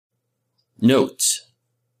Notes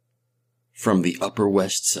from the Upper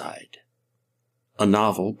West Side, a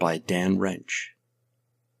novel by Dan Wrench.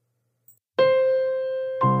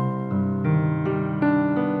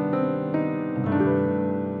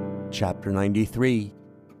 Chapter 93,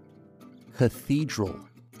 Cathedral.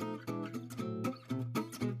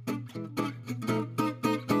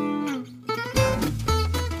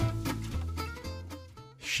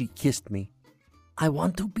 She kissed me. I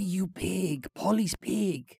want to be you pig, Polly's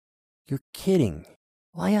pig. You're kidding.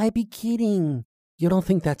 Why I be kidding? You don't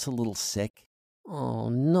think that's a little sick? Oh,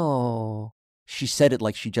 no. She said it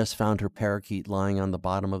like she just found her parakeet lying on the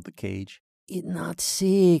bottom of the cage. It not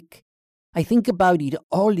sick. I think about it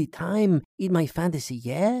all the time in my fantasy,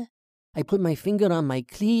 yeah? I put my finger on my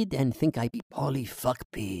clit and think I be Polly fuck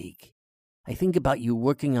pig. I think about you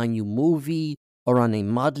working on your movie or on a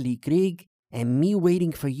modelly gig and me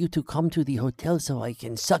waiting for you to come to the hotel so I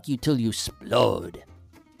can suck you till you explode.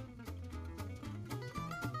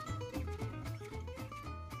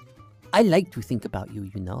 I like to think about you,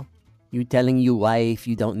 you know. You telling your wife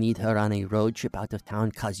you don't need her on a road trip out of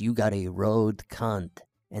town 'cause you got a road cunt.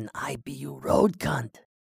 And I be your road cunt.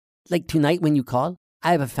 Like tonight when you call,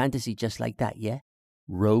 I have a fantasy just like that, yeah?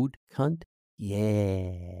 Road cunt?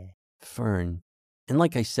 Yeah. Fern. And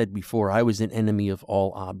like I said before, I was an enemy of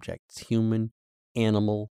all objects. Human,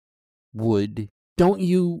 animal, wood.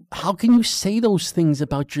 How can you say those things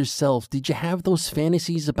about yourself? Did you have those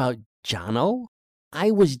fantasies about Jono? I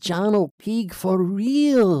was Jono Pig for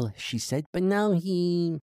real, she said, but now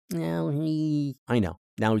he... I know,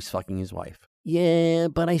 now he's fucking his wife. Yeah,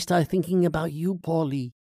 but I start thinking about you,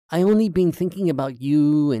 Paulie. I only been thinking about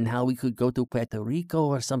you and how we could go to Puerto Rico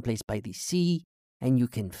or someplace by the sea, and you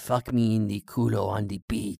can fuck me in the culo on the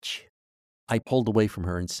beach. I pulled away from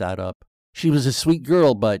her and sat up. She was a sweet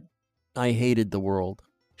girl, but I hated the world.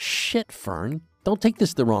 Shit, Fern. Don't take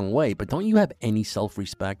this the wrong way, but don't you have any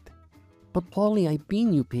self-respect? But Paulie, I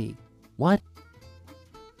been you pig. What?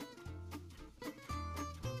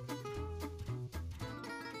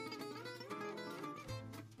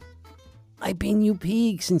 I been you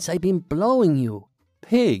pig since I been blowing you.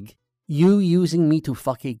 Pig? You using me to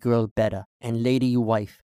fuck a girl better, and later you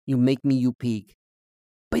wife. You make me you pig.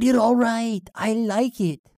 But it all right. I like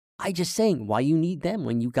it. I just saying, why you need them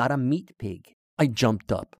when you got a meat pig? I jumped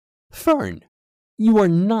up. Fern, you are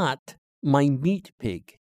not my meat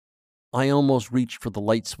pig. I almost reached for the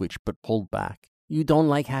light switch, but pulled back. You don't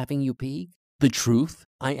like having you pig? The truth?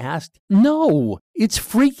 I asked. No, it's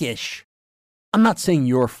freakish. I'm not saying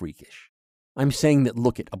you're freakish. I'm saying that,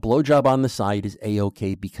 look, a blowjob on the side is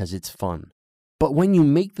A-okay because it's fun. But when you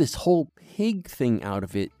make this whole pig thing out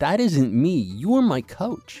of it, that isn't me. You are my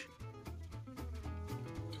coach.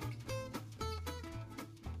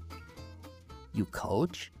 You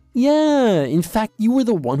coach? Yeah, in fact, you were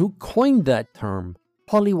the one who coined that term.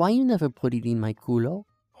 Polly, why you never put it in my culo?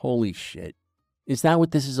 Holy shit. Is that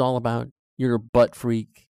what this is all about? You're a butt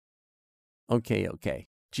freak? Okay.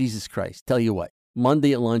 Jesus Christ. Tell you what.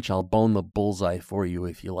 Monday at lunch, I'll bone the bullseye for you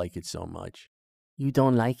if you like it so much. You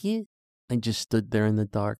don't like it? I just stood there in the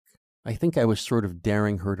dark. I think I was sort of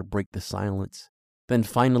daring her to break the silence. Then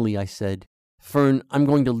finally I said, Fern, I'm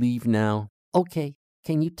going to leave now. Okay.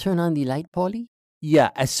 Can you turn on the light, Polly?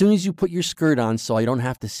 Yeah, as soon as you put your skirt on so I don't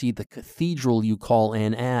have to see the cathedral you call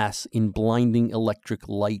an ass in blinding electric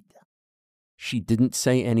light. She didn't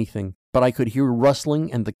say anything, but I could hear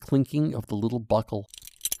rustling and the clinking of the little buckle.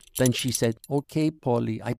 Then she said, Okay,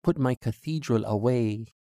 Polly, I put my cathedral away.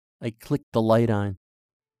 I clicked the light on.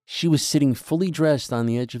 She was sitting fully dressed on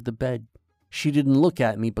the edge of the bed. She didn't look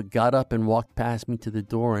at me, but got up and walked past me to the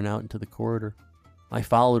door and out into the corridor. I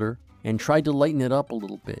followed her and tried to lighten it up a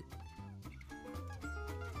little bit.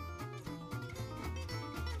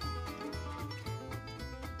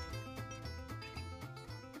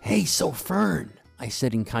 Hey, so Fern, I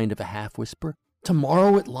said in kind of a half whisper,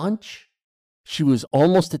 tomorrow at lunch? She was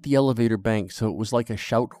almost at the elevator bank, so it was like a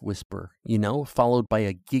shout whisper, you know, followed by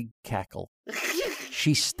a gig cackle.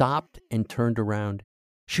 She stopped and turned around.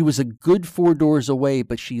 She was a good 4 doors away,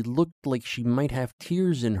 but she looked like she might have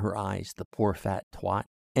tears in her eyes, the poor fat twat.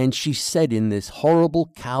 And she said in this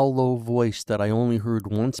horrible cow-low voice that I only heard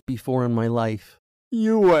once before in my life,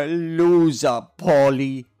 You a loser,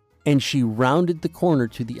 Polly. And she rounded the corner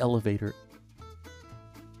to the elevator.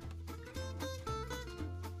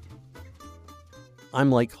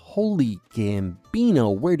 I'm like, holy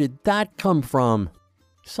Gambino, where did that come from?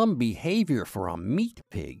 Some behavior for a meat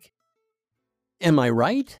pig. Am I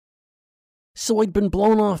right? So I'd been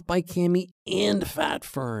blown off by Cammy and Fat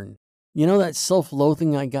Fern. You know that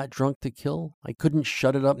self-loathing I got drunk to kill? I couldn't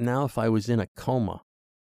shut it up now if I was in a coma.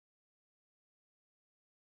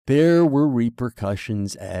 There were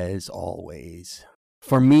repercussions as always.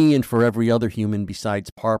 For me and for every other human besides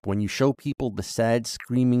Parp, when you show people the sad,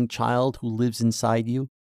 screaming child who lives inside you,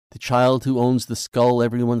 the child who owns the skull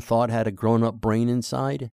everyone thought had a grown-up brain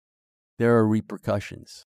inside, there are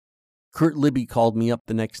repercussions. Kurt Libby called me up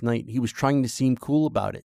the next night. He was trying to seem cool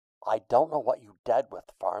about it. I don't know what you did with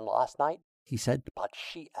Fern last night, he said, but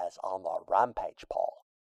she is on the rampage, Paul.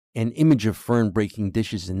 An image of Fern breaking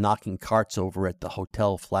dishes and knocking carts over at the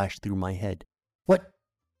hotel flashed through my head.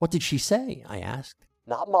 What did she say? I asked.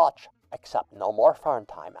 Not much, except no more Fern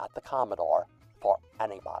time at the Commodore for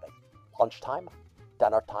anybody. Lunchtime,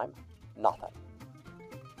 dinner time, nothing.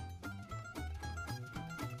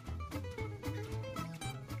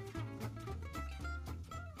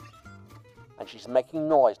 And she's making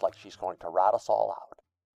noise like she's going to rat us all out.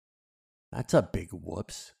 That's a big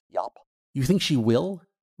whoops. Yup. You think she will?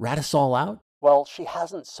 Rat us all out? Well, she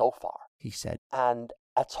hasn't so far, he said. And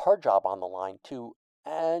it's her job on the line, too,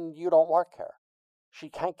 and you don't work here. She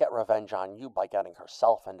can't get revenge on you by getting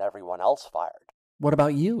herself and everyone else fired. What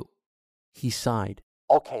about you? He sighed.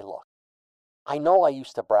 Okay, look. I know I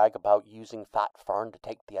used to brag about using Fat Fern to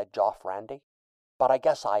take the edge off Randy, but I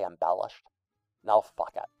guess I embellished. Now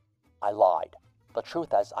fuck it. I lied. The truth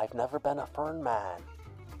is, I've never been a Fern man.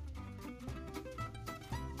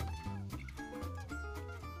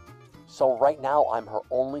 So right now, I'm her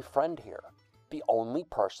only friend here. The only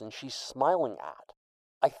person she's smiling at.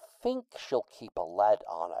 I think she'll keep a lid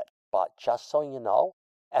on it, but just so you know,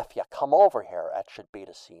 if you come over here, it should be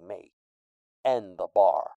to see me. In the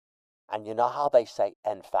bar. And you know how they say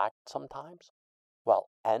in fact sometimes? Well,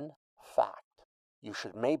 in fact. You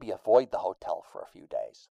should maybe avoid the hotel for a few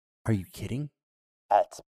days. Are you kidding?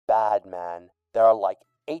 It's bad, man. There are like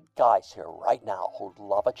 8 guys here right now who'd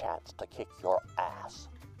love a chance to kick your ass.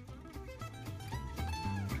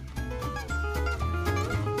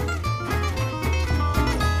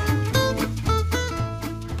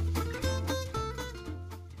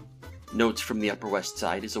 Notes from the Upper West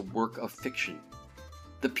Side is a work of fiction.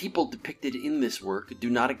 The people depicted in this work do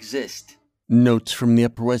not exist. Notes from the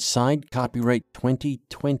Upper West Side, copyright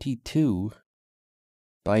 2022,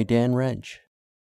 by Dan Reg.